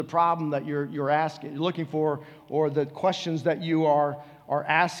the problem that you're asking, looking for, or the questions that you are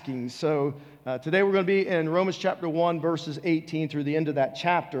asking. So today we're going to be in Romans chapter 1, verses 18 through the end of that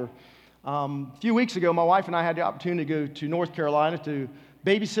chapter. A few weeks ago, my wife and I had the opportunity to go to North Carolina to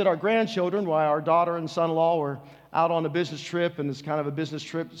babysit our grandchildren while our daughter and son-in-law were out on a business trip, and it's kind of a business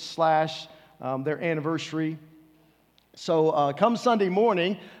trip slash their anniversary. So come Sunday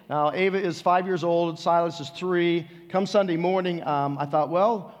morning, now Ava is 5 years old, Silas is 3. Come Sunday morning, I thought,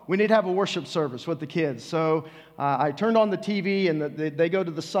 well, we need to have a worship service with the kids. So I turned on the TV, and they go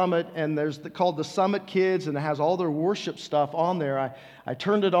to the Summit, and there's called the Summit Kids, and it has all their worship stuff on there. I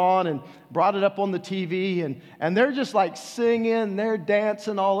turned it on and brought it up on the TV, and they're just like singing, they're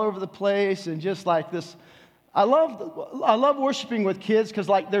dancing all over the place, and just like this. I love worshiping with kids because,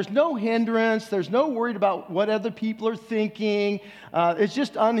 like, there's no hindrance. There's no worried about what other people are thinking. It's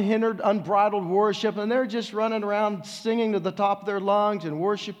just unhindered, unbridled worship, and they're just running around singing to the top of their lungs and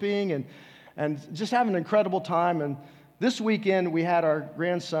worshiping and just having an incredible time. And this weekend, we had our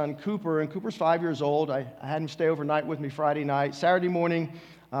grandson, Cooper, and Cooper's 5 years old. I had him stay overnight with me Friday night. Saturday morning,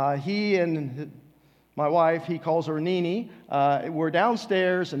 he and my wife, he calls her Nini, we're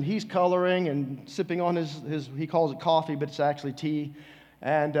downstairs, and he's coloring and sipping on his he calls it coffee, but it's actually tea.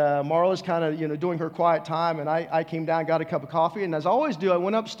 And Marla's kind of, doing her quiet time, and I came down, got a cup of coffee, and as I always do, I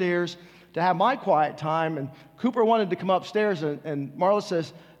went upstairs to have my quiet time, and Cooper wanted to come upstairs, and Marla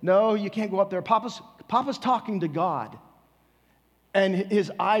says, no, you can't go up there. Papa's talking to God. And his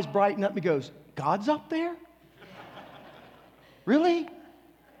eyes brighten up, and he goes, God's up there? Really?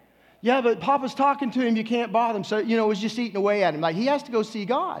 Yeah, but Papa's talking to him, you can't bother him. So, it was just eating away at him. Like, he has to go see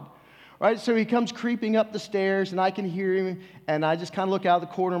God, right? So he comes creeping up the stairs, and I can hear him, and I just kind of look out of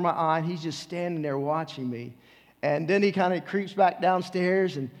the corner of my eye, and he's just standing there watching me. And then he kind of creeps back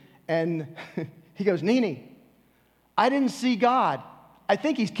downstairs, and he goes, Nini, I didn't see God. I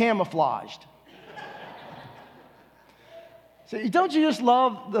think he's camouflaged. So don't you just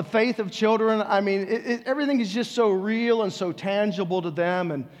love the faith of children? I mean, everything is just so real and so tangible to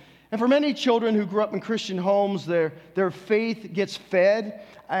them, and for many children who grew up in Christian homes, their faith gets fed,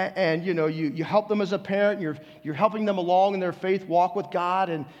 and you help them as a parent. You're helping them along in their faith walk with God,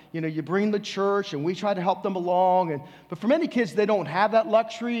 and you bring them to church, and we try to help them along. But for many kids, they don't have that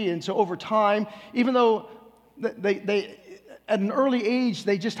luxury, and so over time, even though they at an early age,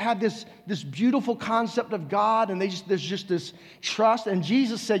 they just have this beautiful concept of God, and there's just this trust. And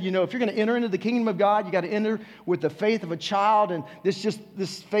Jesus said, if you're going to enter into the kingdom of God, you got to enter with the faith of a child, and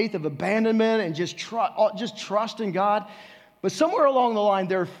this faith of abandonment and just trust in God. But somewhere along the line,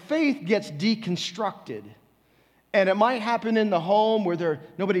 their faith gets deconstructed. And it might happen in the home where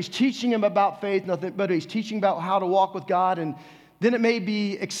nobody's teaching them about faith, nobody's teaching about how to walk with God, and then it may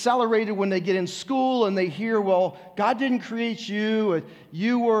be accelerated when they get in school and they hear, well, God didn't create you.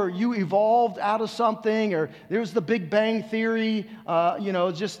 You evolved out of something, or there's the Big Bang Theory.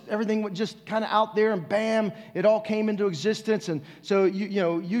 Just everything was just kind of out there, and bam, it all came into existence. And so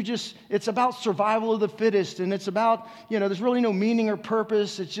it's about survival of the fittest, and it's about there's really no meaning or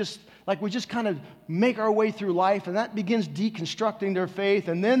purpose. It's just like we just kind of make our way through life, and that begins deconstructing their faith.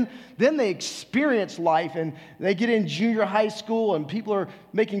 And then they experience life, and they get in junior high school, and people are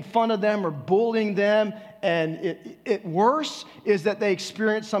making fun of them or bullying them. And worse is that they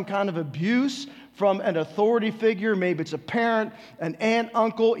experience some kind of abuse from an authority figure. Maybe it's a parent, an aunt,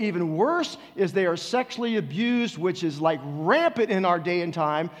 uncle. Even worse is they are sexually abused, which is like rampant in our day and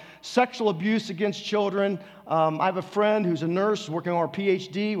time. Sexual abuse against children. I have a friend who's a nurse working on her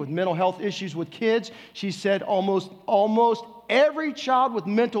PhD with mental health issues with kids. She said almost every child with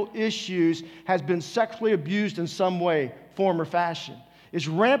mental issues has been sexually abused in some way, form, or fashion. It's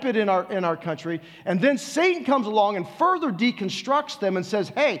rampant in our country. And then Satan comes along and further deconstructs them and says,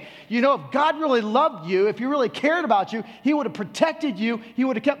 hey, if God really loved you, if he really cared about you, he would have protected you. He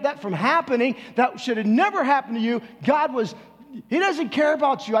would have kept that from happening. That should have never happened to you. He doesn't care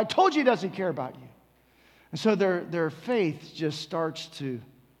about you. I told you he doesn't care about you. And so their faith just starts to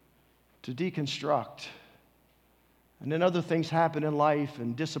deconstruct. And then other things happen in life,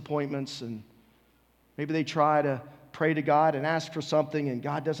 and disappointments, and maybe they try to pray to God and ask for something, and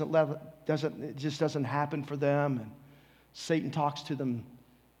God it just doesn't happen for them, and Satan talks to them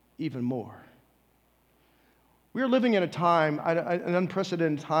even more. We are living in a time, an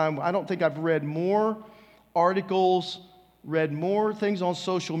unprecedented time. I don't think I've read more articles, read more things on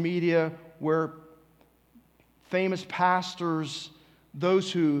social media where famous pastors, those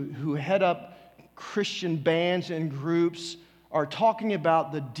who head up Christian bands and groups, are talking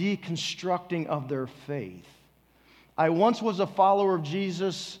about the deconstructing of their faith. I once was a follower of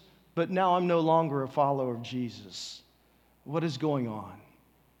Jesus, but now I'm no longer a follower of Jesus. What is going on?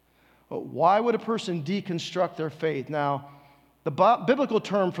 But why would a person deconstruct their faith? Now, the biblical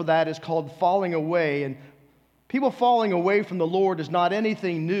term for that is called falling away. And people falling away from the Lord is not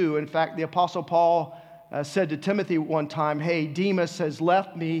anything new. In fact, the Apostle Paul said to Timothy one time, hey, Demas has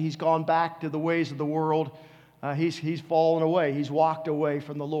left me. He's gone back to the ways of the world. He's fallen away. He's walked away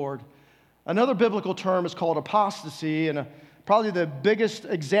from the Lord. Another biblical term is called apostasy. And probably the biggest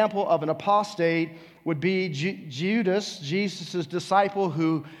example of an apostate would be Judas, Jesus' disciple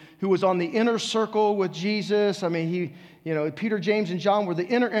who was on the inner circle with Jesus. I mean, Peter, James, and John were the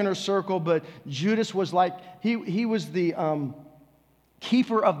inner circle, but Judas was like, he was the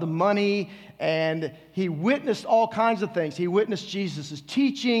keeper of the money, and he witnessed all kinds of things. He witnessed Jesus'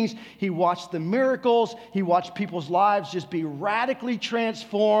 teachings. He watched the miracles. He watched people's lives just be radically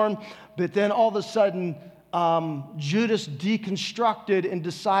transformed. But then all of a sudden, Judas deconstructed and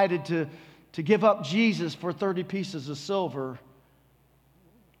decided to give up Jesus for 30 pieces of silver.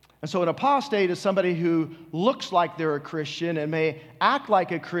 And so an apostate is somebody who looks like they're a Christian and may act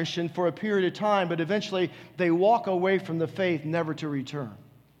like a Christian for a period of time, but eventually they walk away from the faith, never to return.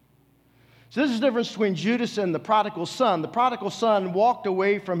 So this is the difference between Judas and the prodigal son. The prodigal son walked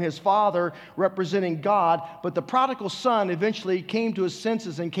away from his father, representing God, but the prodigal son eventually came to his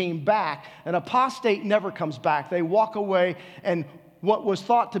senses and came back. An apostate never comes back. They walk away, and what was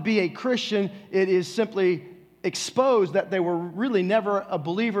thought to be a Christian, it is simply exposed that they were really never a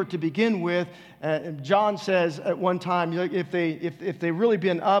believer to begin with. John says at one time, if they really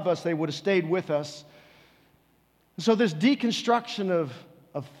been of us, they would have stayed with us. So this deconstruction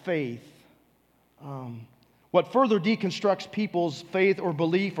of faith, what further deconstructs people's faith or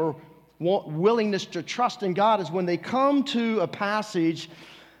belief or willingness to trust in God is when they come to a passage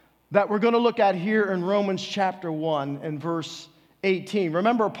that we're going to look at here in Romans chapter 1 and verse 18.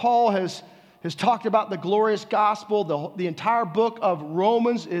 Remember, Paul has talked about the glorious gospel. The entire book of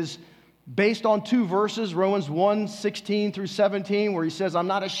Romans is based on two verses, Romans 1, 16 through 17, where he says, I'm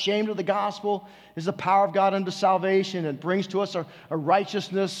not ashamed of the gospel. It's the power of God unto salvation. It brings to us a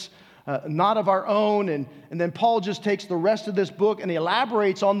righteousness not of our own. And then Paul just takes the rest of this book and he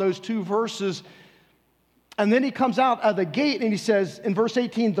elaborates on those two verses. And then he comes out of the gate and he says in verse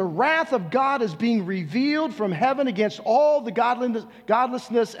 18, the wrath of God is being revealed from heaven against all the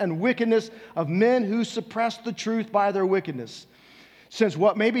godlessness and wickedness of men who suppress the truth by their wickedness. Since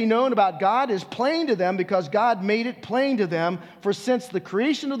what may be known about God is plain to them because God made it plain to them. For since the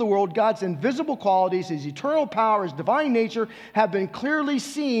creation of the world, God's invisible qualities, His eternal power, His divine nature have been clearly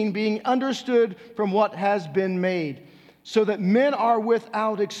seen, being understood from what has been made, so that men are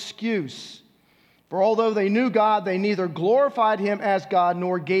without excuse. For although they knew God, they neither glorified Him as God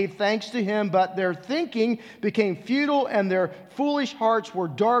nor gave thanks to Him, but their thinking became futile and their foolish hearts were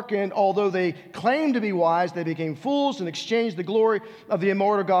darkened. Although they claimed to be wise, they became fools and exchanged the glory of the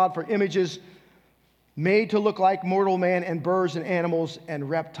immortal God for images made to look like mortal man and birds and animals and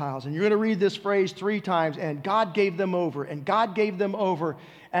reptiles. And you're going to read this phrase 3 times, and God gave them over, and God gave them over,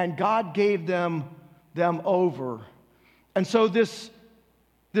 and God gave them over. And so this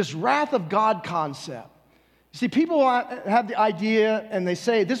wrath of God concept. You see, people have the idea and they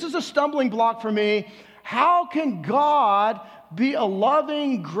say, this is a stumbling block for me. How can God be a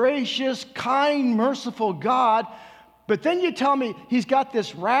loving, gracious, kind, merciful God? But then you tell me He's got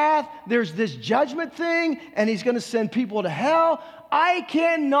this wrath, there's this judgment thing, and He's going to send people to hell. I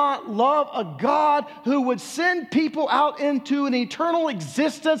cannot love a God who would send people out into an eternal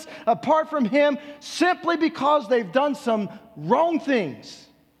existence apart from Him simply because they've done some wrong things.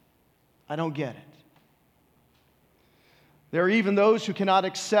 I don't get it. There are even those who cannot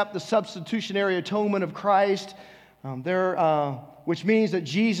accept the substitutionary atonement of Christ, which means that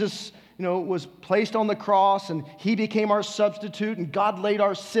Jesus, was placed on the cross and He became our substitute, and God laid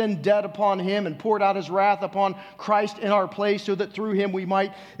our sin debt upon Him and poured out His wrath upon Christ in our place so that through Him we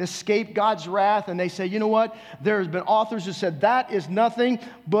might escape God's wrath. And they say, you know what? There's been authors who said that is nothing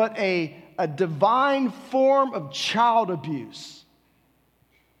but a divine form of child abuse.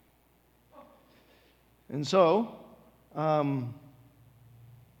 And so,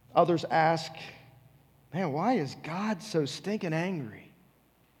 others ask, man, why is God so stinking angry?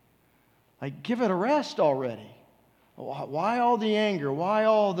 Like, give it a rest already. Why all the anger? Why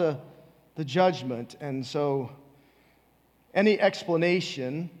all the judgment? And so, any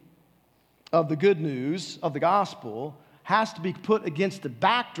explanation of the good news of the gospel has to be put against the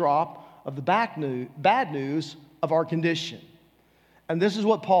backdrop of the bad news of our condition. And this is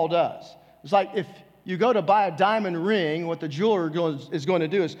what Paul does. It's like if you go to buy a diamond ring, what the jeweler is going to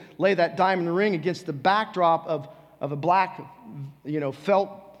do is lay that diamond ring against the backdrop of a black, felt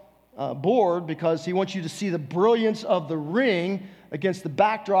board, because he wants you to see the brilliance of the ring, against the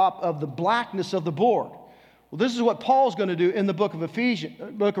backdrop of the blackness of the board. Well, this is what Paul's going to do in the book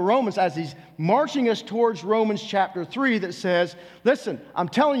of Romans, as he's marching us towards Romans chapter 3, that says, listen, I'm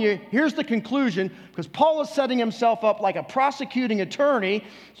telling you, here's the conclusion, because Paul is setting himself up like a prosecuting attorney.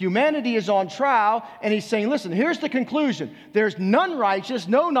 Humanity is on trial, and he's saying, listen, here's the conclusion. There's none righteous,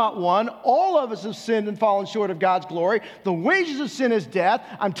 no, not one. All of us have sinned and fallen short of God's glory. The wages of sin is death.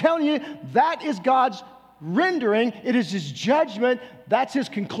 I'm telling you, that is God's rendering. It is his judgment. That's his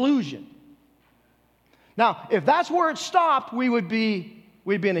conclusion. Now, if that's where it stopped, we'd be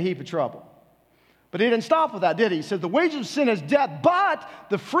in a heap of trouble. But he didn't stop with that, did he? He said, the wages of sin is death, but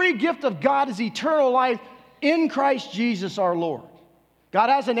the free gift of God is eternal life in Christ Jesus our Lord. God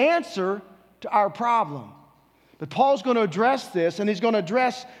has an answer to our problem. But Paul's going to address this, and he's going to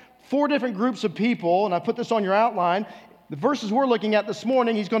address 4 different groups of people, and I put this on your outline. The verses we're looking at this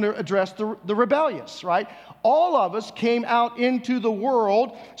morning, he's going to address the rebellious, right? All of us came out into the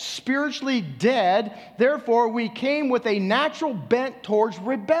world spiritually dead. Therefore, we came with a natural bent towards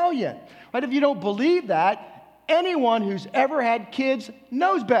rebellion. Right? If you don't believe that, anyone who's ever had kids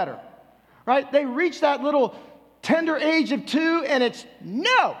knows better. Right? They reach that little tender age of 2, and it's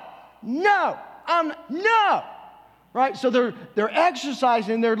no. Right? So they're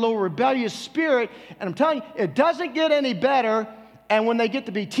exercising their little rebellious spirit, and I'm telling you, it doesn't get any better. And when they get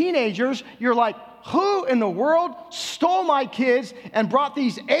to be teenagers, you're like, who in the world stole my kids and brought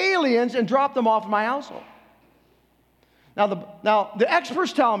these aliens and dropped them off in my household? Now the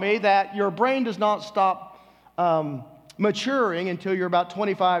experts tell me that your brain does not stop maturing until you're about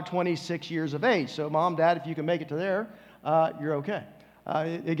 25, 26 years of age. So mom, dad, if you can make it to there, you're okay.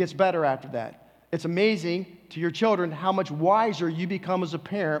 It gets better after that. It's amazing to your children how much wiser you become as a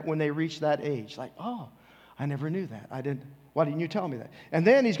parent when they reach that age. Like, oh, I never knew that. Why didn't you tell me that? And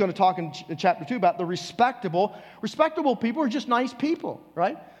then he's going to talk in chapter 2 about the respectable. Respectable people are just nice people,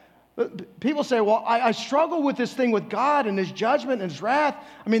 right? People say, well, I struggle with this thing with God and his judgment and his wrath.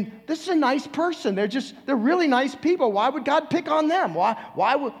 I mean, this is a nice person. They're really nice people. Why would God pick on them?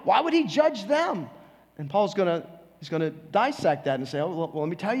 Why would he judge them? And Paul's going to dissect that and say, oh, well, let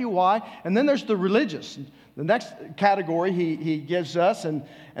me tell you why. And then there's the religious. The next category he gives us, and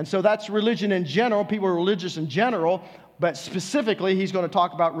so that's religion in general. People are religious in general, but specifically he's going to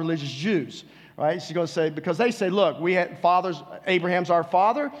talk about religious Jews. Right? He's going to say, because they say, look, we had fathers, Abraham's our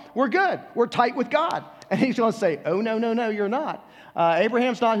father, we're good, we're tight with God. And he's going to say, oh, no, you're not.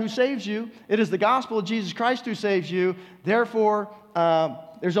 Abraham's not who saves you. It is the gospel of Jesus Christ who saves you. Therefore,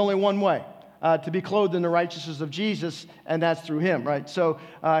 there's only one way. To be clothed in the righteousness of Jesus, and that's through him, right? So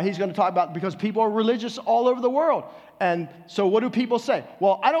he's going to talk about, because people are religious all over the world. And so what do people say?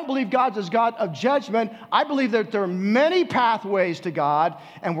 Well, I don't believe God's a God of judgment. I believe that there are many pathways to God,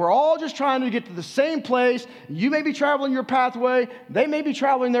 and we're all just trying to get to the same place. You may be traveling your pathway, they may be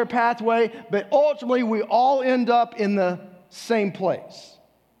traveling their pathway, but ultimately we all end up in the same place,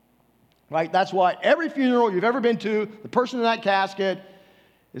 right? That's why every funeral you've ever been to, the person in that casket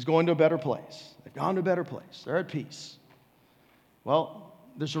is going to a better place. They've gone to a better place. They're at peace. Well,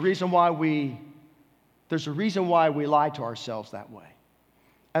 there's a reason why we lie to ourselves that way.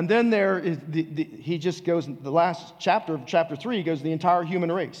 And then there is he just goes, the last chapter of chapter 3, he goes the entire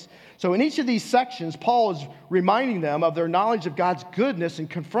human race. So in each of these sections, Paul is reminding them of their knowledge of God's goodness and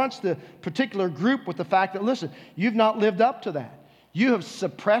confronts the particular group with the fact that, listen, you've not lived up to that. You have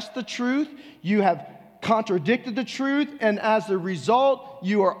suppressed the truth. You have contradicted the truth, and as a result,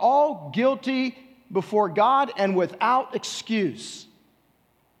 you are all guilty before God and without excuse.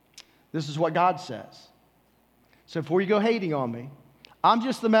 This is what God says. So before you go hating on me, I'm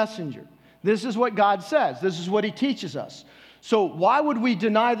just the messenger. This is what God says. This is what he teaches us. So why would we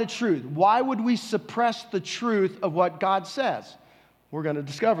deny the truth? Why would we suppress the truth of what God says? We're going to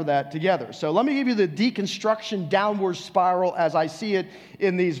discover that together. So let me give you the deconstruction downward spiral as I see it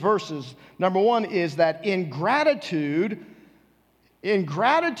in these verses. Number one is that ingratitude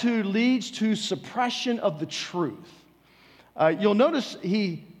leads to suppression of the truth. You'll notice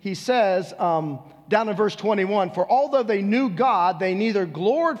he says down in verse 21, for although they knew God, they neither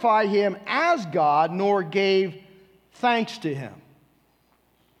glorified him as God nor gave thanks to him.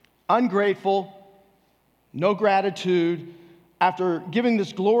 Ungrateful, no gratitude. After giving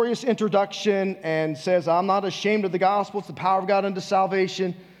this glorious introduction and says, I'm not ashamed of the gospel, it's the power of God unto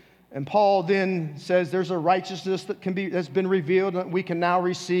salvation. And Paul then says there's a righteousness that's been revealed that we can now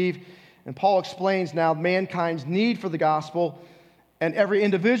receive. And Paul explains now mankind's need for the gospel and every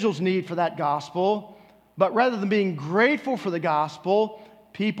individual's need for that gospel. But rather than being grateful for the gospel,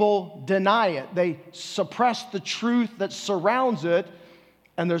 people deny it. They suppress the truth that surrounds it.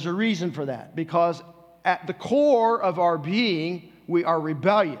 And there's a reason for that, because at the core of our being, we are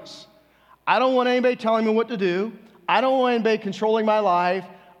rebellious. I don't want anybody telling me what to do. I don't want anybody controlling my life.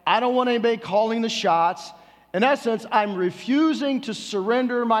 I don't want anybody calling the shots. In essence, I'm refusing to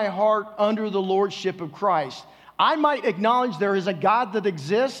surrender my heart under the lordship of Christ. I might acknowledge there is a God that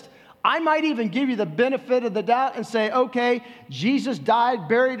exists. I might even give you the benefit of the doubt and say, okay, Jesus died,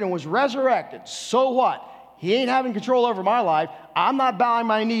 buried, and was resurrected. So what? He ain't having control over my life. I'm not bowing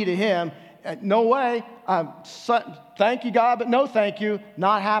my knee to him. No way. Thank you, God, but no thank you.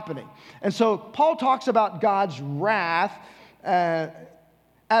 Not happening. And so Paul talks about God's wrath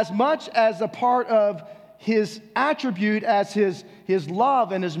as much as a part of his attribute as his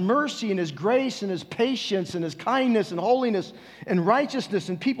love and his mercy and his grace and his patience and his kindness and holiness and righteousness.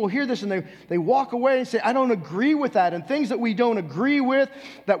 And people hear this and they walk away and say, I don't agree with that. And things that we don't agree with,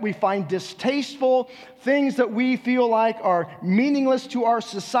 that we find distasteful, things that we feel like are meaningless to our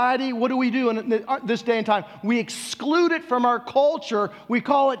society, what do we do in this day and time? We exclude it from our culture. We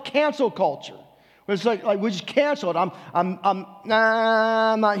call it cancel culture. It's like we just cancel it. I'm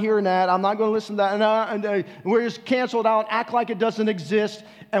not hearing that. I'm not going to listen to that. And we're just cancel it out, act like it doesn't exist,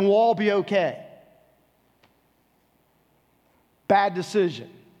 and we'll all be okay. Bad decision.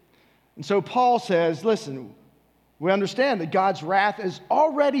 And so Paul says, listen, we understand that God's wrath is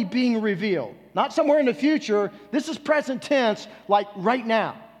already being revealed. Not somewhere in the future. This is present tense, like right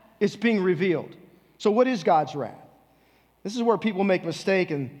now. It's being revealed. So what is God's wrath? This is where people make a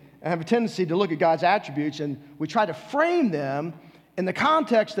mistake and have a tendency to look at God's attributes, and we try to frame them in the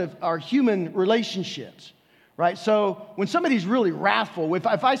context of our human relationships, right? So when somebody's really wrathful, if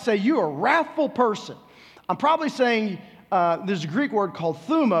I say you're a wrathful person, I'm probably saying there's a Greek word called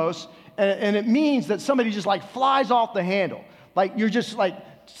thumos, and it means that somebody just like flies off the handle. Like you're just like,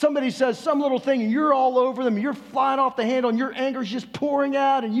 somebody says some little thing and you're all over them, you're flying off the handle and your anger's just pouring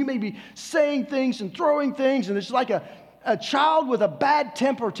out, and you may be saying things and throwing things, and it's like a child with a bad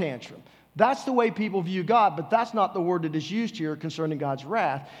temper tantrum. That's the way people view God, but that's not the word that is used here concerning God's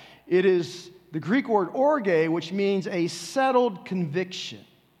wrath. It is the Greek word orge, which means a settled conviction.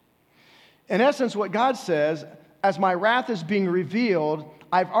 In essence, what God says, as my wrath is being revealed,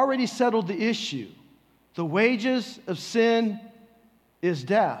 I've already settled the issue. The wages of sin is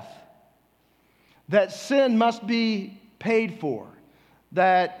death. That sin must be paid for.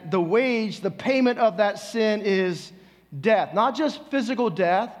 That the wage, the payment of that sin is death. Not just physical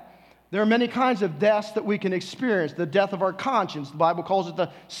death. There are many kinds of deaths that we can experience. The death of our conscience. The Bible calls it the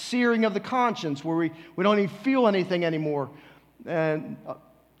searing of the conscience, where we don't even feel anything anymore. And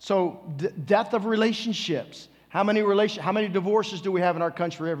so death of relationships. How many divorces do we have in our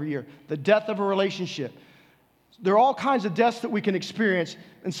country every year? The death of a relationship. There are all kinds of deaths that we can experience.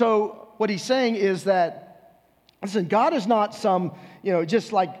 And so what he's saying is that, listen, God is not some,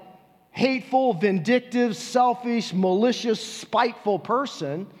 just like hateful, vindictive, selfish, malicious, spiteful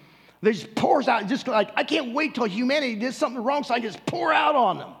person that just pours out, just like, I can't wait till humanity did something wrong so I can just pour out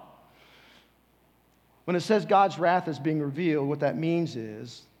on them. When it says God's wrath is being revealed, what that means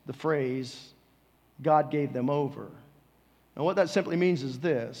is the phrase, God gave them over. And what that simply means is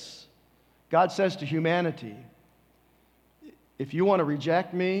this. God says to humanity, if you want to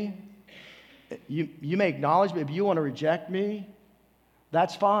reject me, you may acknowledge me. If you want to reject me,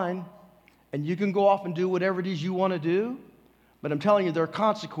 that's fine. And you can go off and do whatever it is you want to do. But I'm telling you, there are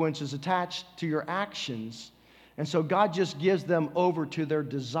consequences attached to your actions. And so God just gives them over to their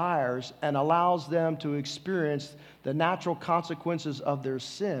desires and allows them to experience the natural consequences of their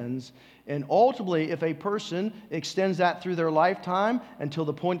sins. And ultimately, if a person extends that through their lifetime until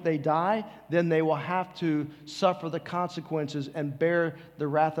the point they die, then they will have to suffer the consequences and bear the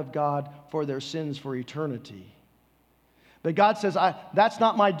wrath of God for their sins for eternity. But God says, that's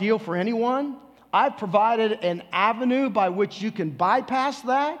not my deal for anyone. I've provided an avenue by which you can bypass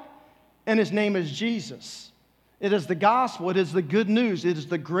that, and his name is Jesus. It is the gospel. It is the good news. It is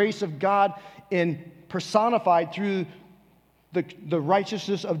the grace of God personified through the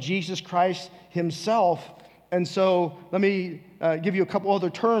righteousness of Jesus Christ himself. And so let me give you a couple other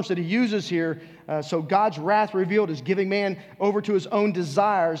terms that he uses here. So God's wrath revealed is giving man over to his own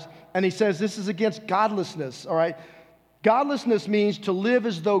desires. And he says this is against godlessness, all right? Godlessness means to live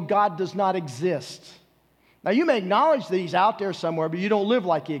as though God does not exist. Now, you may acknowledge that he's out there somewhere, but you don't live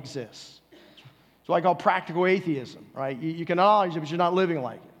like he exists. It's what I call practical atheism, right? You can acknowledge it, but you're not living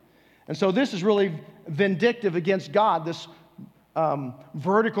like it. And so this is really vindictive against God, this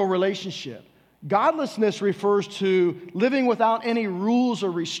vertical relationship. Godlessness refers to living without any rules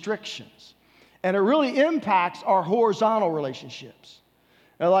or restrictions. And it really impacts our horizontal relationships.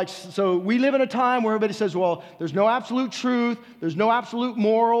 So we live in a time where everybody says, well, there's no absolute truth, there's no absolute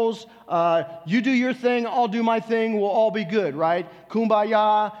morals. You do your thing, I'll do my thing, we'll all be good, right?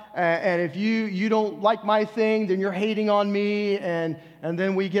 Kumbaya. And if you don't like my thing, then you're hating on me. And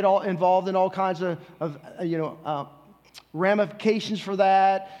then we get all involved in all kinds of ramifications for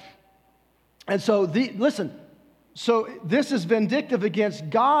that. And so, listen, so this is vindictive against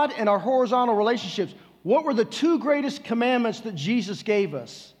God and our horizontal relationships. What were the two greatest commandments that Jesus gave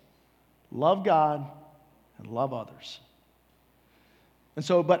us? Love God and love others. And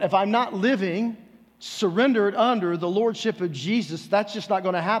so, but if I'm not living surrendered under the lordship of Jesus, that's just not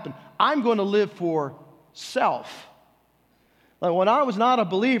going to happen. I'm going to live for self. Like when I was not a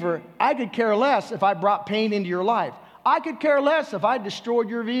believer, I could care less if I brought pain into your life. I could care less if I destroyed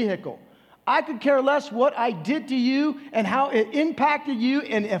your vehicle. I could care less what I did to you and how it impacted you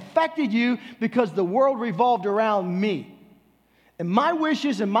and affected you because the world revolved around me and my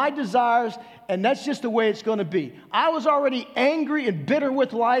wishes and my desires, and that's just the way it's going to be. I was already angry and bitter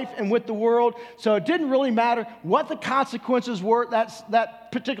with life and with the world, so it didn't really matter what the consequences were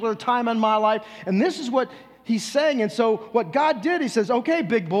that particular time in my life. And this is what he's saying. And so what God did, he says, okay,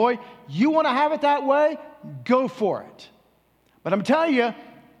 big boy, you want to have it that way? Go for it. But I'm telling you,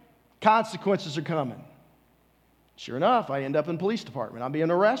 consequences are coming. Sure enough, I end up in the police department. I'm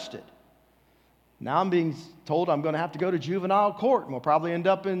being arrested. Now I'm being told I'm going to have to go to juvenile court, and we'll probably end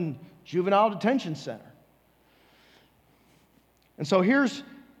up in juvenile detention center. And so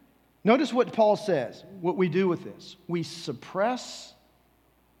notice what Paul says, what we do with this. We suppress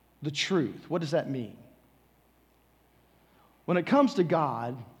the truth. What does that mean? When it comes to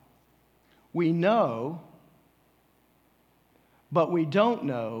God, we know, but we don't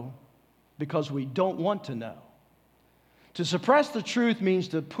know because we don't want to know. To suppress the truth means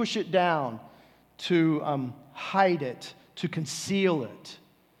to push it down, to hide it, to conceal it.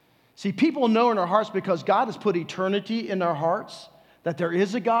 See, people know in our hearts because God has put eternity in our hearts, that there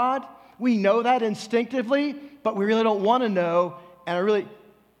is a God. We know that instinctively, but we really don't want to know, and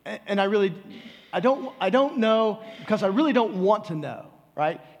I don't know because I really don't want to know,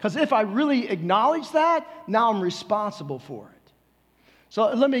 right? Because if I really acknowledge that, now I'm responsible for it. So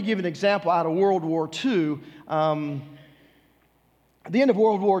let me give an example out of World War II. At the end of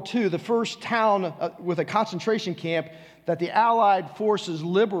World War II, the first town with a concentration camp that the Allied forces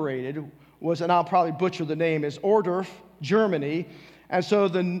liberated was, and I'll probably butcher the name, is Ohrdruf, Germany. And so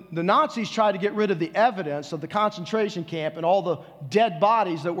the Nazis tried to get rid of the evidence of the concentration camp and all the dead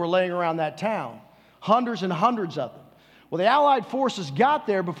bodies that were laying around that town. Hundreds and hundreds of them. Well, the Allied forces got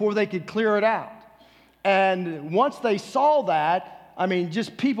there before they could clear it out. And once they saw that, I mean,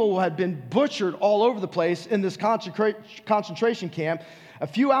 just people had been butchered all over the place in this concentration camp. A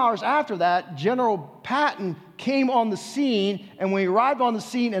few hours after that, General Patton came on the scene, and when he arrived on the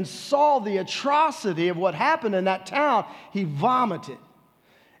scene and saw the atrocity of what happened in that town, he vomited.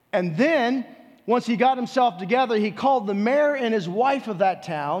 And then, once he got himself together, he called the mayor and his wife of that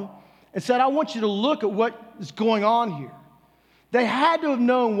town and said, I want you to look at what is going on here. They had to have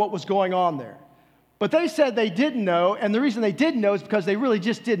known what was going on there. But they said they didn't know, and the reason they didn't know is because they really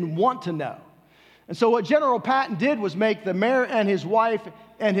just didn't want to know. And so what General Patton did was make the mayor and his wife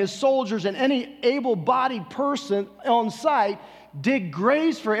and his soldiers and any able-bodied person on site dig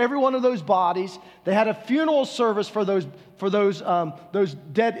graves for every one of those bodies. They had a funeral service for those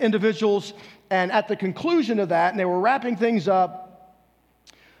dead individuals, and at the conclusion of that, and they were wrapping things up,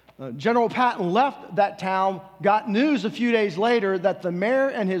 General Patton left that town, got news a few days later that the mayor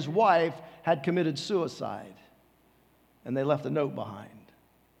and his wife had committed suicide, and they left a note behind.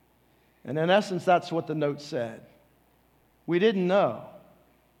 And in essence, that's what the note said. We didn't know,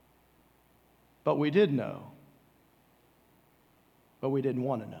 but we did know, but we didn't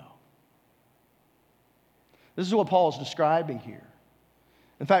want to know. This is what Paul's describing here.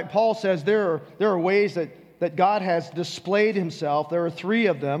 In fact, Paul says there are ways that God has displayed himself. There are 3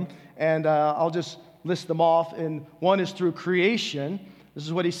 of them, and I'll just list them off. And one is through creation. This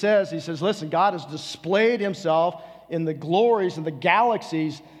is what he says. He says, listen, God has displayed himself in the glories and the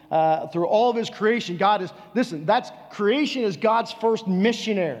galaxies through all of his creation. Creation is God's first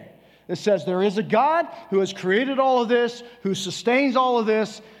missionary. It says there is a God who has created all of this, who sustains all of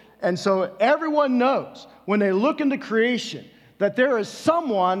this. And so everyone knows when they look into creation that there is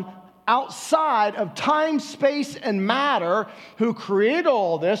someone outside of time, space, and matter who created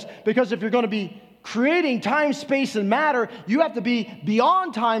all this, because if you're going to be creating time, space, and matter, you have to be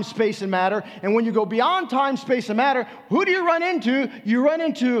beyond time, space, and matter. And when you go beyond time, space, and matter, who do you run into? You run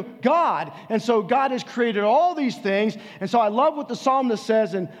into God. And so God has created all these things. And so I love what the psalmist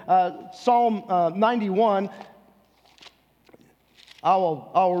says in Psalm 91. I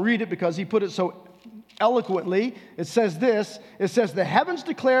will read it because he put it so eloquently. It says this. It says, "The heavens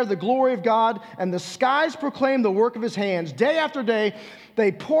declare the glory of God, and the skies proclaim the work of his hands. Day after day,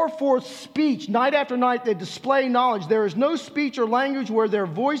 they pour forth speech. Night after night, they display knowledge. There is no speech or language where their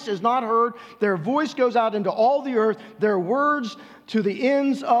voice is not heard. Their voice goes out into all the earth, their words to the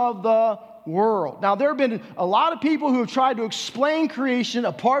ends of the world." Now, there have been a lot of people who have tried to explain creation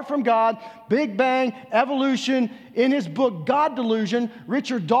apart from God, Big Bang, evolution. In his book, God Delusion,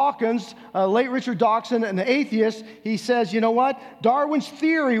 Richard Dawkins, late Richard Dawkins, an atheist, he says, you know what? Darwin's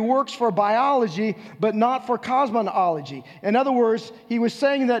theory works for biology, but not for cosmology. In other words, he was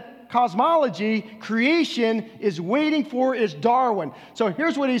saying that cosmology, creation, is waiting for is Darwin. So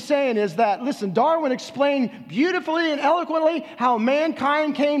here's what he's saying is that, listen, Darwin explained beautifully and eloquently how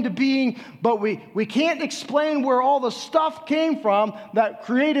mankind came to being, but we can't explain where all the stuff came from that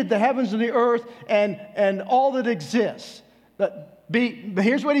created the heavens and the earth and all that exists. But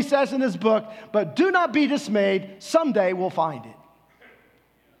here's what he says in his book, "But do not be dismayed, someday we'll find it."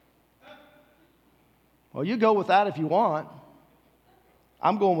 Well, you go with that if you want.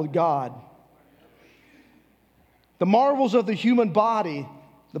 I'm going with God. The marvels of the human body.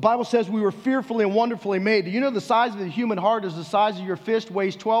 The Bible says we were fearfully and wonderfully made. Do you know the size of the human heart is the size of your fist,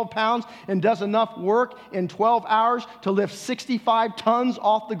 weighs 12 pounds, and does enough work in 12 hours to lift 65 tons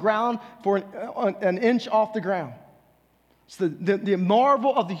off the ground for an inch off the ground? It's the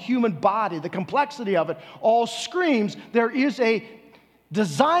marvel of the human body, the complexity of it, all screams there is a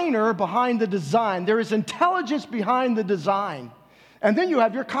designer behind the design. There is intelligence behind the design. And then you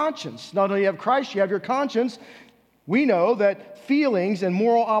have your conscience. Not only you have Christ, you have your conscience. We know that feelings and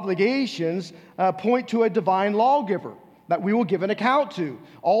moral obligations point to a divine lawgiver that we will give an account to.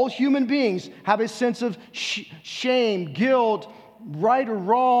 All human beings have a sense of shame, guilt, right or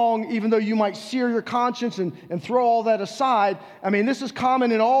wrong, even though you might sear your conscience and throw all that aside. I mean, this is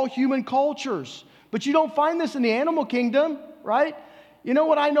common in all human cultures. But you don't find this in the animal kingdom, right? You know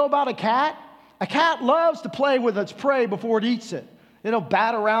what I know about a cat? A cat loves to play with its prey before it eats it. It'll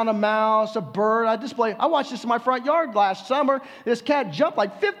bat around a mouse, a bird. I watched this in my front yard last summer. This cat jumped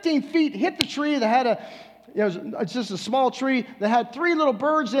like 15 feet, hit the tree that had it's just a small tree that had 3 little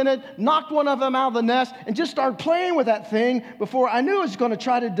birds in it, knocked one of them out of the nest, and just started playing with that thing before I knew it was going to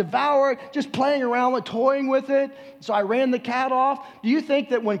try to devour it, just playing around with, toying with it. So I ran the cat off. Do you think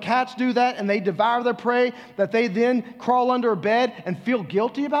that when cats do that and they devour their prey, that they then crawl under a bed and feel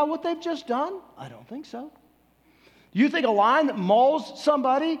guilty about what they've just done? I don't think so. Do you think a lion that mauls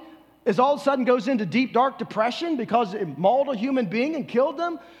somebody is all of a sudden goes into deep, dark depression because it mauled a human being and killed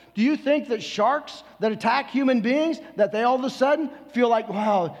them? Do you think that sharks that attack human beings, that they all of a sudden feel like,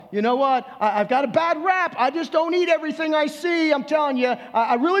 wow, you know what? I've got a bad rap. I just don't eat everything I see. I'm telling you,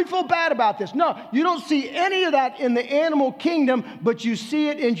 I really feel bad about this. No, you don't see any of that in the animal kingdom, but you see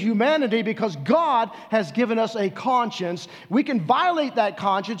it in humanity because God has given us a conscience. We can violate that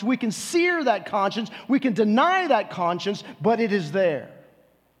conscience. We can sear that conscience. We can deny that conscience, but it is there.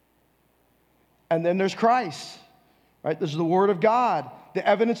 And then there's Christ, right? This is the Word of God. The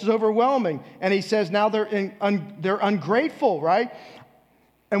evidence is overwhelming. And he says now they're ungrateful, right?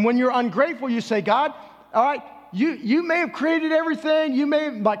 And when you're ungrateful, you say, God, all right, you may have created everything.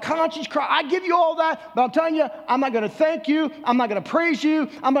 My conscience cry. I give you all that. But I'm telling you, I'm not going to thank you. I'm not going to praise you.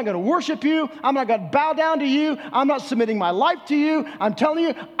 I'm not going to worship you. I'm not going to bow down to you. I'm not submitting my life to you. I'm telling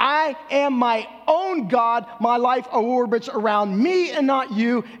you, I am my own God. My life orbits around me and not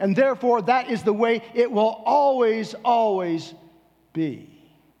you. And therefore, that is the way it will always, always be.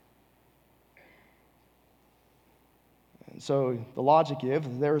 And so the logic is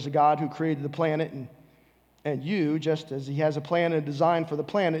there is a God who created the planet and you, just as he has a plan and a design for the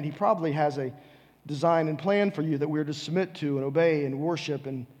planet, he probably has a design and plan for you that we're to submit to and obey and worship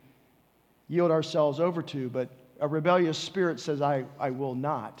and yield ourselves over to. But a rebellious spirit says, I will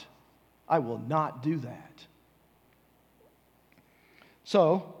not. I will not do that.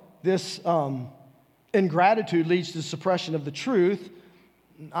 So this ingratitude leads to suppression of the truth.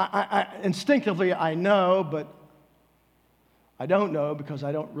 I instinctively, I know, but I don't know because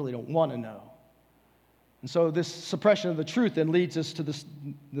I really don't want to know. And so this suppression of the truth then leads us to the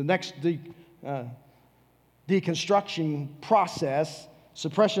next deconstruction process.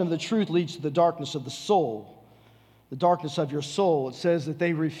 Suppression of the truth leads to the darkness of the soul, the darkness of your soul. It says that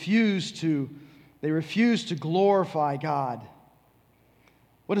they refuse to glorify God.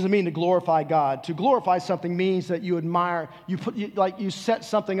 What does it mean to glorify God? To glorify something means that you admire, you set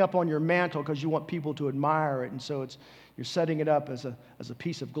something up on your mantle because you want people to admire it, and so you're setting it up as a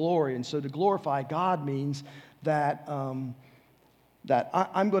piece of glory. And so to glorify God means that I'm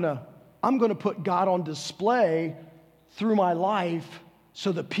going to put God on display through my life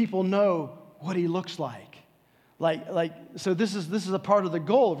so that people know what he looks like. So this is a part of the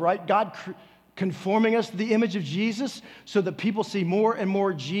goal, right? God conforming us to the image of Jesus so that people see more and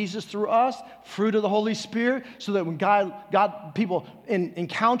more Jesus through us, fruit of the Holy Spirit, so that when people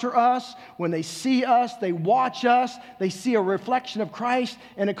encounter us, when they see us, they watch us, they see a reflection of Christ,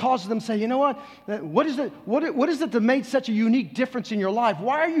 and it causes them to say, you know what is it that made such a unique difference in your life?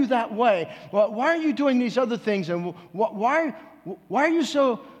 Why are you that way? Well, why are you doing these other things? And why are you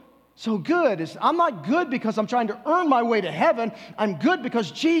so good? I'm not good because I'm trying to earn my way to heaven. I'm good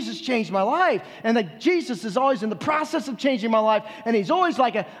because Jesus changed my life. And that Jesus is always in the process of changing my life. And he's always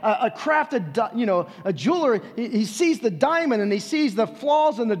like a crafted, a jeweler. He sees the diamond and he sees the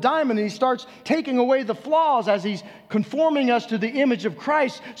flaws in the diamond and he starts taking away the flaws as he's conforming us to the image of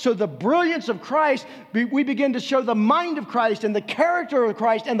Christ. So the brilliance of Christ, we begin to show the mind of Christ and the character of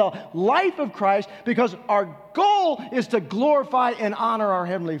Christ and the life of Christ, because our goal is to glorify and honor our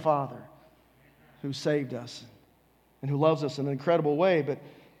Heavenly Father who saved us and who loves us in an incredible way. But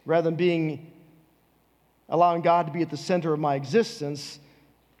rather than allowing God to be at the center of my existence,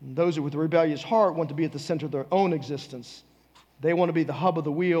 those with a rebellious heart want to be at the center of their own existence. They want to be the hub of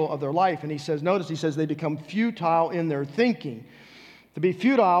the wheel of their life. And he says they become futile in their thinking. To be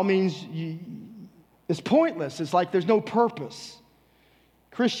futile means it's pointless. It's like there's no purpose.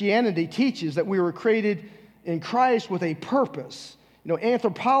 Christianity teaches that we were created in Christ with a purpose.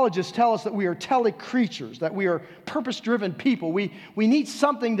 Anthropologists tell us that we are telic creatures, that we are purpose-driven people. We need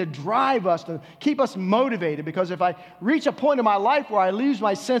something to drive us, to keep us motivated, because if I reach a point in my life where I lose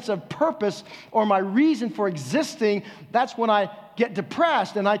my sense of purpose or my reason for existing, that's when I get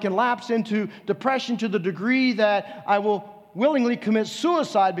depressed, and I can lapse into depression to the degree that I will willingly commit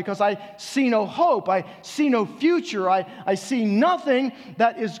suicide because I see no hope, I see no future, I see nothing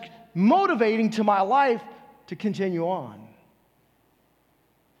that is motivating to my life to continue on.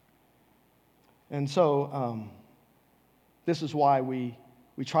 And so this is why we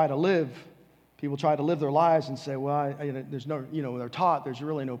try to live. People try to live their lives and say, well, there's no, they're taught there's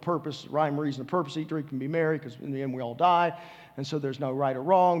really no purpose, rhyme, reason, or purpose, eat, drink, and be merry, because in the end we all die. And so there's no right or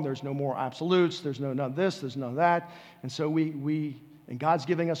wrong, there's no more absolutes, there's none of this, there's none of that. And so and God's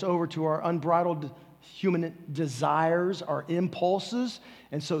giving us over to our unbridled human desires, our impulses,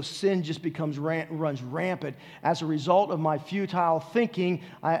 and so sin just runs rampant. As a result of my futile thinking,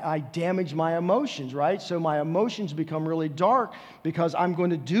 I damage my emotions, right? So my emotions become really dark because I'm going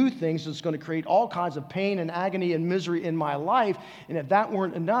to do things that's going to create all kinds of pain and agony and misery in my life. And if that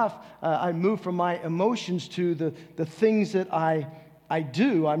weren't enough, I move from my emotions to the things that I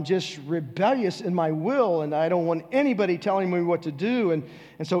do. I'm just rebellious in my will, and I don't want anybody telling me what to do. And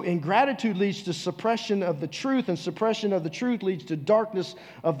so ingratitude leads to suppression of the truth, and suppression of the truth leads to darkness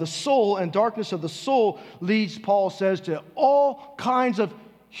of the soul, and darkness of the soul leads, Paul says, to all kinds of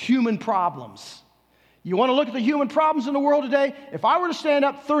human problems. You want to look at the human problems in the world today? If I were to stand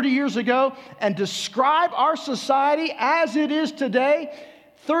up 30 years ago and describe our society as it is today,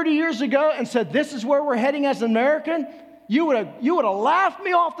 30 years ago, and said, this is where we're heading as an American, you would have laughed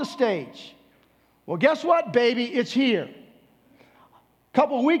me off the stage. Well, guess what, baby? It's here. A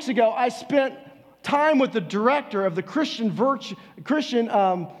couple of weeks ago, I spent time with the director of the Christian group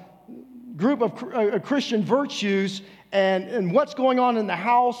of Christian virtues and what's going on in the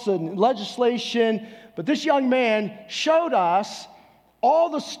House and legislation. But this young man showed us all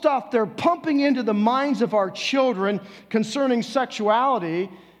the stuff they're pumping into the minds of our children concerning sexuality.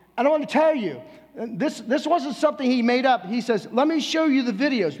 And I want to tell you, this wasn't something he made up. He says, let me show you the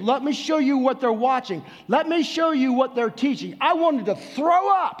videos. Let me show you what they're watching. Let me show you what they're teaching. I wanted to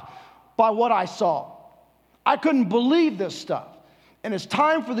throw up by what I saw. I couldn't believe this stuff. And it's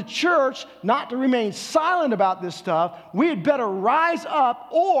time for the church not to remain silent about this stuff. We had better rise up,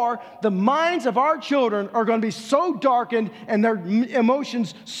 or the minds of our children are going to be so darkened and their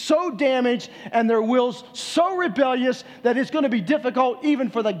emotions so damaged and their wills so rebellious that it's going to be difficult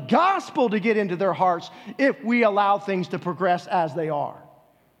even for the gospel to get into their hearts if we allow things to progress as they are.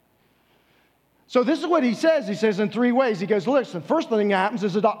 So this is what he says. He says in three ways. He goes, listen, the first thing that happens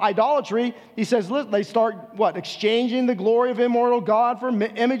is idolatry. He says, they start, exchanging the glory of immortal God for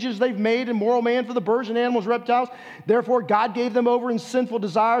images they've made, and moral man for the birds and animals, reptiles. Therefore, God gave them over in sinful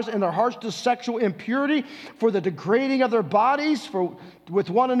desires in their hearts to sexual impurity for the degrading of their bodies. With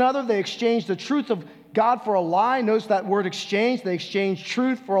one another, they exchanged the truth of God for a lie. Notice that word exchange. They exchanged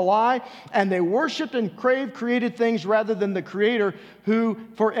truth for a lie. And they worshiped and craved created things rather than the Creator who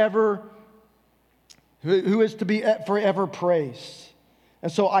is to be forever praised.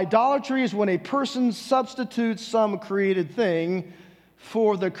 And so idolatry is when a person substitutes some created thing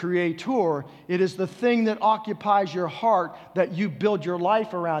for the Creator. It is the thing that occupies your heart that you build your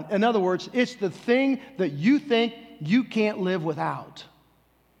life around. In other words, it's the thing that you think you can't live without.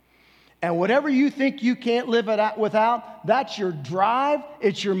 And whatever you think you can't live without, that's your drive,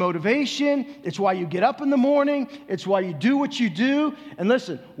 it's your motivation, it's why you get up in the morning, it's why you do what you do. And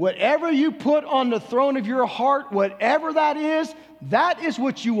listen, whatever you put on the throne of your heart, whatever that is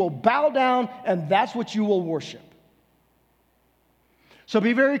what you will bow down, and that's what you will worship. So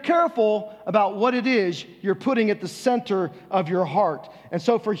be very careful about what it is you're putting at the center of your heart. And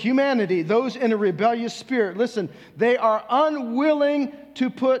so for humanity, those in a rebellious spirit, listen, they are unwilling to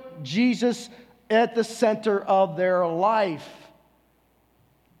put Jesus at the center of their life.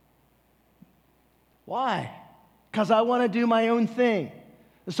 Why? Because I want to do my own thing.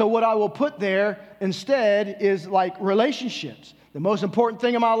 So what I will put there instead is like relationships. The most important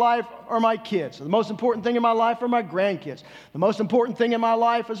thing in my life are my kids. The most important thing in my life are my grandkids. The most important thing in my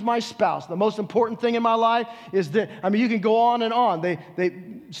life is my spouse. The most important thing in my life is that, you can go on and on.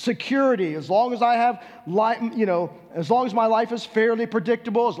 Security, as long as I have life, as long as my life is fairly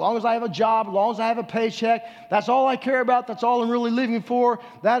predictable, as long as I have a job, as long as I have a paycheck, that's all I care about. That's all I'm really living for.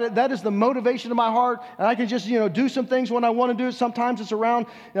 That is the motivation of my heart. And I can just, do some things when I want to do it. Sometimes it's around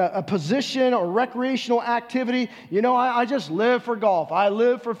a position or recreational activity. I just live for golf. I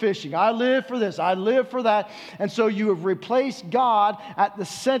live for fishing. I live for this. I live for that. And so you have replaced God at the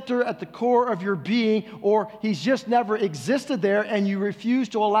center, at the core of your being, or He's just never existed there, and you refuse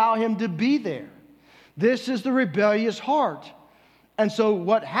to allow Him to be there. This is the rebellious heart. And so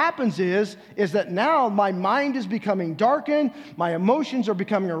what happens is that now my mind is becoming darkened, my emotions are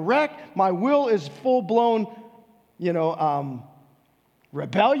becoming a wreck, my will is full-blown,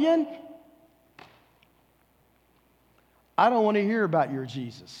 rebellion. I don't want to hear about your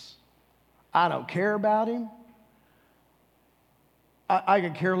Jesus. I don't care about Him. I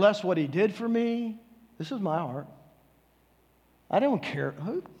could care less what He did for me. This is my heart. I don't care.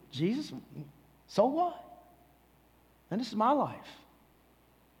 Who? Jesus? So what? And this is my life.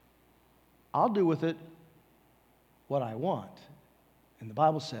 I'll do with it what I want. And the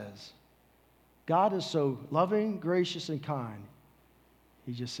Bible says, God is so loving, gracious, and kind.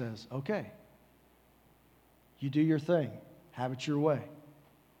 He just says, okay, you do your thing. Have it your way.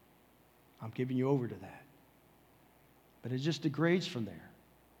 I'm giving you over to that. But it just degrades from there.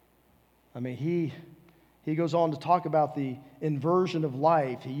 He goes on to talk about the inversion of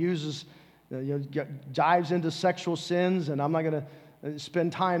life. He uses, dives into sexual sins, and I'm not going to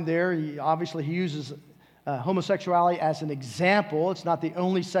spend time there. He uses homosexuality as an example. It's not the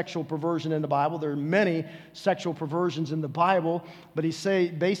only sexual perversion in the Bible. There are many sexual perversions in the Bible, but he's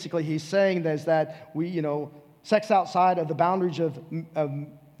saying that we, sex outside of the boundaries of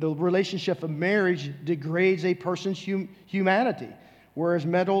the relationship of marriage degrades a person's humanity, whereas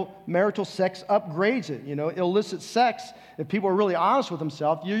marital sex upgrades it. Illicit sex, if people are really honest with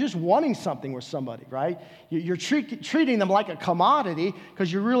themselves, you're just wanting something with somebody, right? You're treating them like a commodity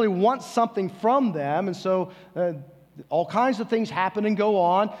because you really want something from them. And so all kinds of things happen and go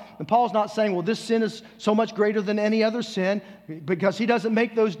on. And Paul's not saying, well, this sin is so much greater than any other sin, because he doesn't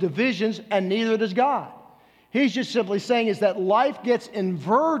make those divisions, and neither does God. He's just simply saying is that life gets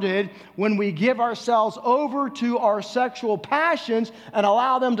inverted when we give ourselves over to our sexual passions and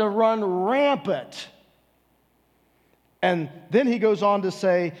allow them to run rampant. And then he goes on to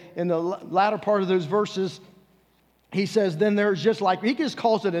say in the latter part of those verses, he says, then there's he just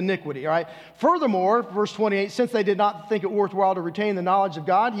calls it iniquity, all right? Furthermore, verse 28, since they did not think it worthwhile to retain the knowledge of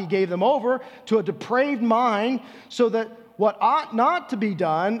God, He gave them over to a depraved mind, so that what ought not to be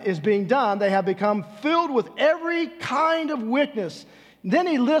done is being done. They have become filled with every kind of wickedness. Then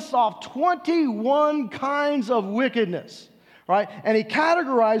he lists off 21 kinds of wickedness, right? And he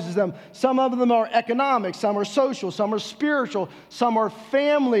categorizes them. Some of them are economic, some are social, some are spiritual, some are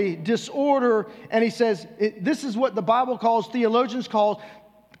family disorder. And he says, this is what the Bible theologians call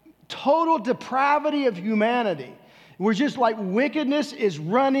total depravity of humanity. We're just like wickedness is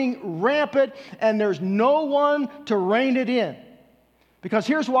running rampant, and there's no one to rein it in. Because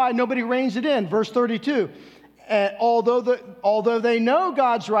here's why nobody reins it in. Verse 32, although they know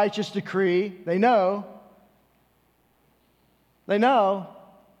God's righteous decree, they know,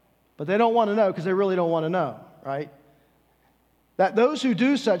 but they don't want to know because they really don't want to know, right? That those who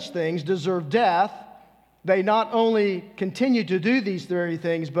do such things deserve death. They not only continue to do these very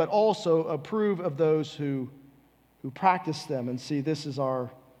things, but also approve of those who practice them. And see, this is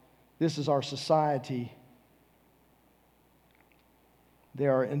our society. They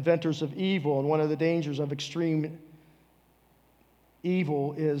are inventors of evil, and one of the dangers of extreme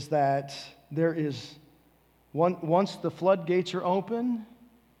evil is that there is Once the floodgates are open,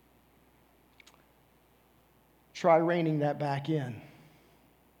 try reining that back in.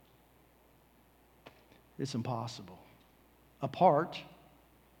 It's impossible, apart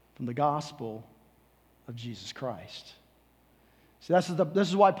from the gospel of Jesus Christ. So this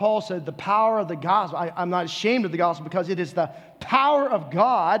is why Paul said the power of the gospel. I'm not ashamed of the gospel because it is the power of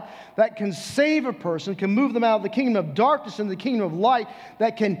God that can save a person, can move them out of the kingdom of darkness into the kingdom of light,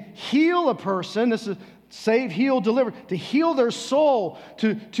 that can heal a person. This is save, heal, deliver, to heal their soul,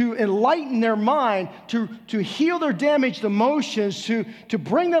 to enlighten their mind, to heal their damaged emotions, to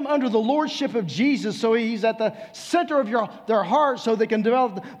bring them under the lordship of Jesus so He's at the center of their heart so they can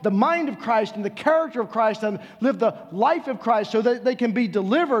develop the mind of Christ and the character of Christ and live the life of Christ so that they can be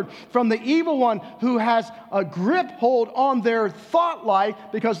delivered from the evil one who has a grip hold on their thought life.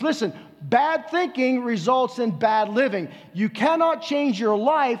 Because listen, bad thinking results in bad living. You cannot change your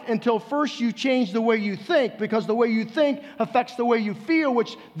life until first you change the way you think, because the way you think affects the way you feel,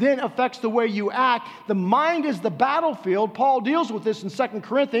 which then affects the way you act. The mind is the battlefield. Paul deals with this in 2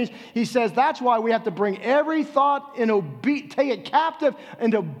 Corinthians. He says that's why we have to bring every thought take it captive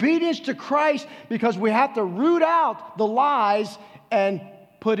in obedience to Christ, because we have to root out the lies and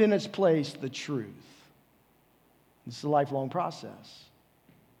put in its place the truth. This is a lifelong process.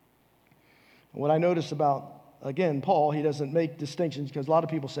 What I notice about, again, Paul, he doesn't make distinctions because a lot of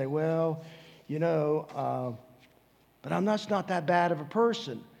people say, well, but I'm not that bad of a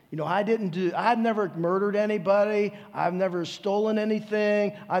person. I've never murdered anybody. I've never stolen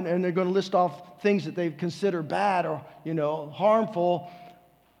anything. And they're going to list off things that they consider bad or, harmful.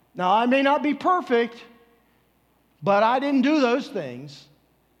 Now, I may not be perfect, but I didn't do those things.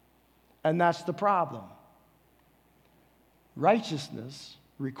 And that's the problem. Righteousness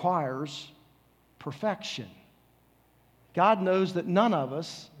requires perfection. God knows that none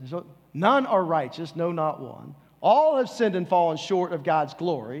are righteous, no, not one. All have sinned and fallen short of God's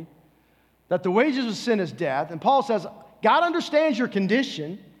glory, that the wages of sin is death. And Paul says, God understands your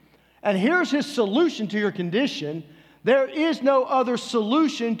condition, and here's His solution to your condition. There is no other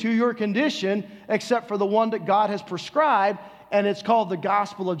solution to your condition except for the one that God has prescribed, and it's called the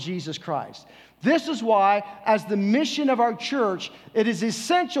gospel of Jesus Christ. This is why, as the mission of our church, it is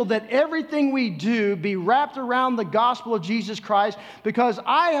essential that everything we do be wrapped around the gospel of Jesus Christ, because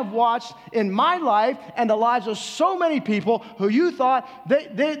I have watched in my life and the lives of so many people who you thought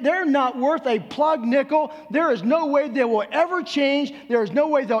they're not worth a plug nickel. There is no way they will ever change. There is no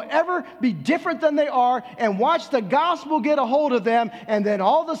way they'll ever be different than they are, and watch the gospel get a hold of them, and then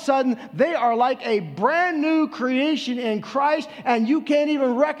all of a sudden they are like a brand new creation in Christ, and you can't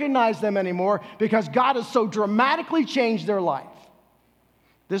even recognize them anymore, because God has so dramatically changed their life.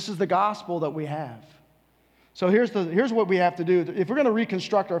 This is the gospel that we have. So here's what we have to do. If we're going to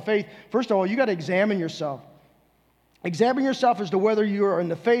reconstruct our faith, first of all, you got to examine yourself. Examine yourself as to whether you are in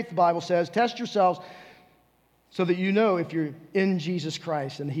the faith, the Bible says. Test yourselves so that you know if you're in Jesus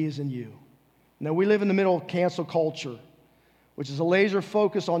Christ and He is in you. Now, we live in the middle of cancel culture, which is a laser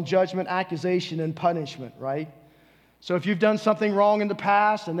focus on judgment, accusation, and punishment, right? So if you've done something wrong in the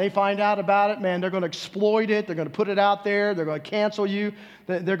past and they find out about it, man, they're going to exploit it. They're going to put it out there. They're going to cancel you.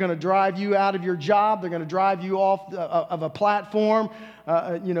 They're going to drive you out of your job. They're going to drive you off of a platform,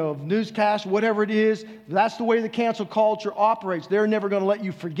 newscast, whatever it is. That's the way the cancel culture operates. They're never going to let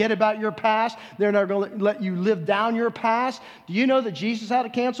you forget about your past. They're never going to let you live down your past. Do you know that Jesus had a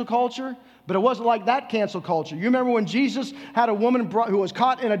cancel culture? But it wasn't like that cancel culture. You remember when Jesus had a woman who was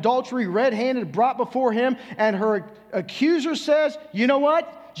caught in adultery, red-handed, brought before Him, and her accuser says, you know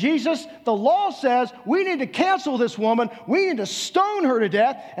what, Jesus, the law says we need to cancel this woman. We need to stone her to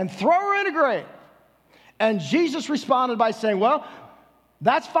death and throw her in a grave. And Jesus responded by saying, well,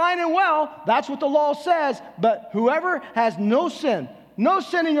 that's fine and well. That's what the law says. But whoever has no sin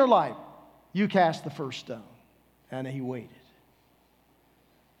in your life, you cast the first stone. And He waited.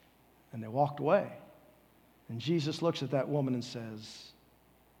 And they walked away. And Jesus looks at that woman and says,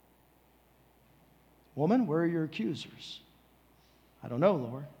 woman, where are your accusers? I don't know,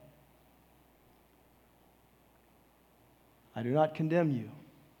 Lord. I do not condemn you.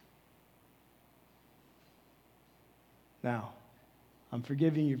 Now, I'm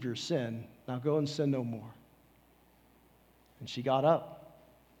forgiving you of your sin. Now go and sin no more. And she got up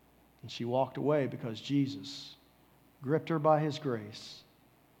and she walked away because Jesus gripped her by His grace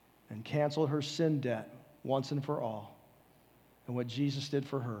and canceled her sin debt once and for all. And what Jesus did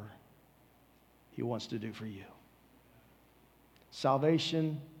for her, He wants to do for you.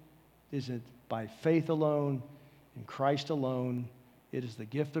 Salvation isn't by faith alone, in Christ alone. It is the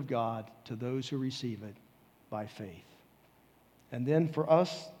gift of God to those who receive it by faith. And then for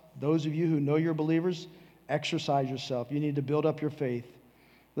us, those of you who know you're believers, Exercise yourself. You need to build up your faith.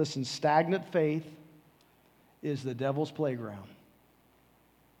 Listen, stagnant faith is the devil's playground.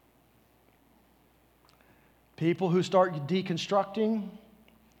 People who start deconstructing,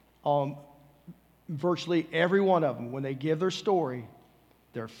 virtually every one of them, when they give their story,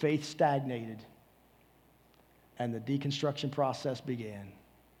 their faith stagnated and the deconstruction process began.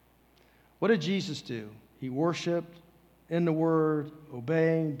 What did Jesus do? He worshiped in the Word,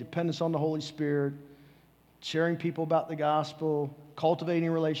 obeying, dependence on the Holy Spirit, sharing people about the gospel, cultivating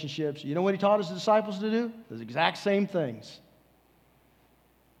relationships. You know what he taught his disciples to do? The exact same things.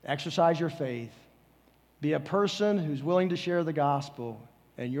 Exercise your faith. Be a person who's willing to share the gospel,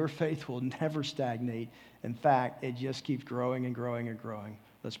 and your faith will never stagnate. In fact, it just keeps growing and growing and growing.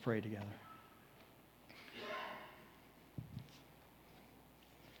 Let's pray together.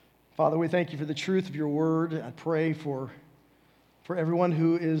 Father, we thank you for the truth of your word. I pray for everyone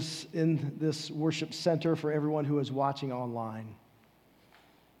who is in this worship center, for everyone who is watching online.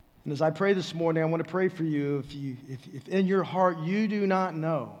 And as I pray this morning, I want to pray for you. If in your heart you do not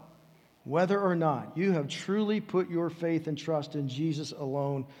know whether or not you have truly put your faith and trust in Jesus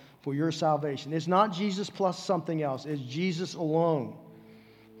alone for your salvation. It's not Jesus plus something else. It's Jesus alone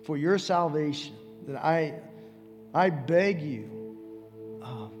for your salvation. That I beg you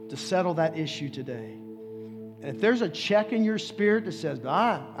to settle that issue today. And if there's a check in your spirit that says,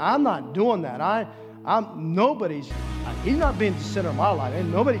 I'm not doing that. He's not being the center of my life. Ain't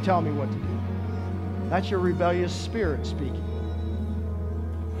nobody telling me what to do. That's your rebellious spirit speaking.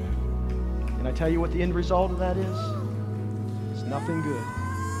 Can I tell you what the end result of that is? It's nothing good.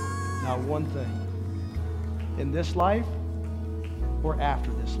 Not one thing. In this life or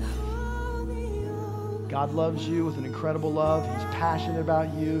after this life. God loves you with an incredible love. He's passionate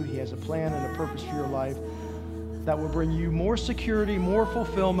about you. He has a plan and a purpose for your life that will bring you more security, more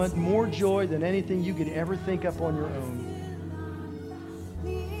fulfillment, more joy than anything you could ever think up on your own.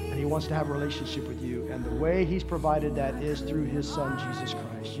 And he wants to have a relationship with you. And the way he's provided that is through his son, Jesus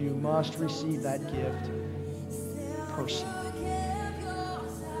Christ. You must receive that gift personally.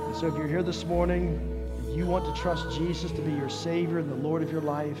 And so if you're here this morning, if you want to trust Jesus to be your Savior and the Lord of your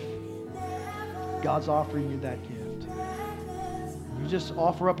life, God's offering you that gift. You just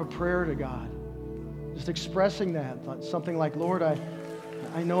offer up a prayer to God. Just expressing that. Something like, Lord, I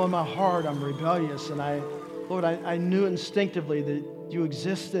know in my heart I'm rebellious, and Lord, I knew instinctively that you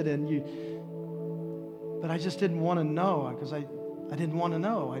existed, but I just didn't want to know, because I didn't want to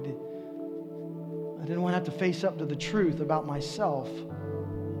know. I didn't want to have to face up to the truth about myself.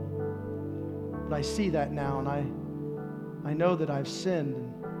 But I see that now, and I know that I've sinned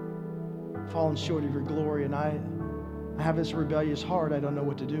and fallen short of your glory, and I have this rebellious heart I don't know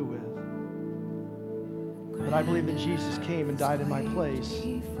what to do with. But I believe that Jesus came and died in my place,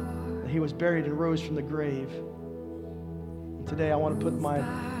 that he was buried and rose from the grave. And today I want to put my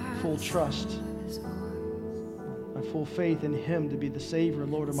full trust, my full faith in him to be the Savior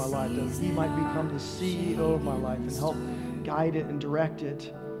and Lord of my life, that he might become the CEO of my life and help guide it and direct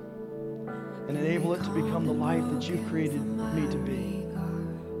it and enable it to become the life that you've created me to be,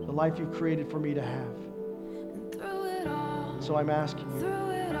 the life you've created for me to have. So I'm asking you,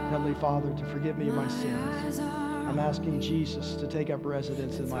 Heavenly Father, to forgive me of my sins. I'm asking Jesus to take up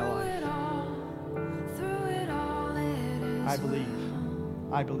residence in my life.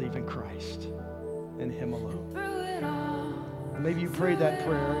 I believe in Christ and him alone. And maybe you prayed that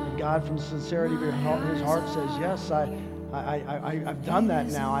prayer, and God, from the sincerity of his heart, says, yes, I've done that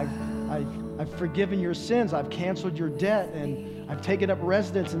now. I've forgiven your sins. I've canceled your debt, and I've taken up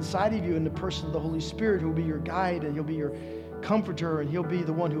residence inside of you in the person of the Holy Spirit, who will be your guide, and he'll be your comforter, and he'll be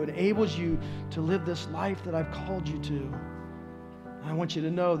the one who enables you to live this life that I've called you to. And I want you to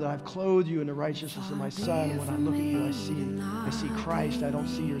know that I've clothed you in the righteousness of my Son. And when I look at you, I see Christ. I don't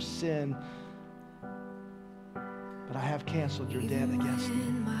see your sin. But I have canceled your debt against me.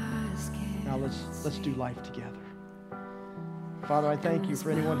 Now let's do life together. Father, I thank you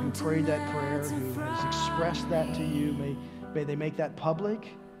for anyone who prayed that prayer, who has expressed that to you. May they make that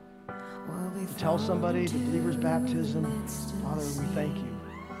public. To tell somebody the believer's baptism. Father, we thank you.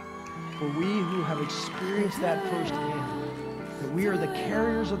 For we who have experienced that firsthand, that we are the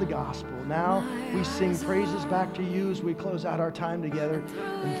carriers of the gospel. Now we sing praises back to you as we close out our time together,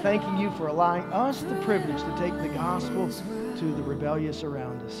 and thanking you for allowing us the privilege to take the gospel to the rebellious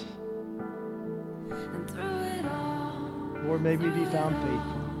around us. Lord, may we be found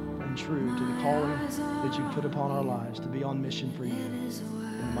faithful and true to the calling that you put upon our lives to be on mission for you.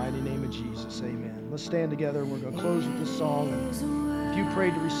 In the mighty name of Jesus, amen. Let's stand together. We're going to close with this song. And if you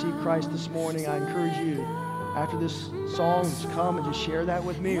prayed to receive Christ this morning, I encourage you after this song, just come and just share that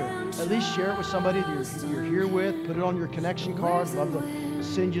with me, or at least share it with somebody that you're here with. Put it on your connection card. Love to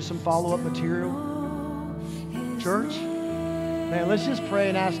send you some follow-up material. Church, man, let's just pray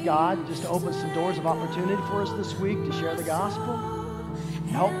and ask God just to open some doors of opportunity for us this week to share the gospel.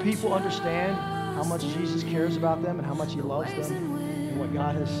 Help people understand how much Jesus cares about them and how much he loves them and what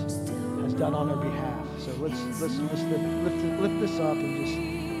God has done on their behalf. So let's lift this up and just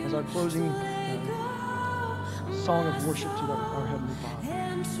as our closing song of worship to our Heavenly Father.